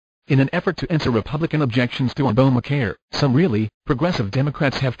In an effort to answer Republican objections to Obamacare, some really progressive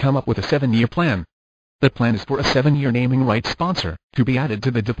Democrats have come up with a 7-year plan. The plan is for a 7-year naming rights sponsor to be added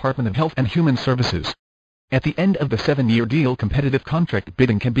to the Department of Health and Human Services. At the end of the 7-year deal, competitive contract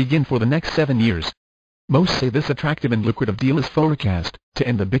bidding can begin for the next 7 years. Most say this attractive and lucrative deal is forecast to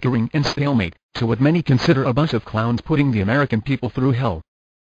end the bickering and stalemate, to what many consider a bunch of clowns putting the American people through hell.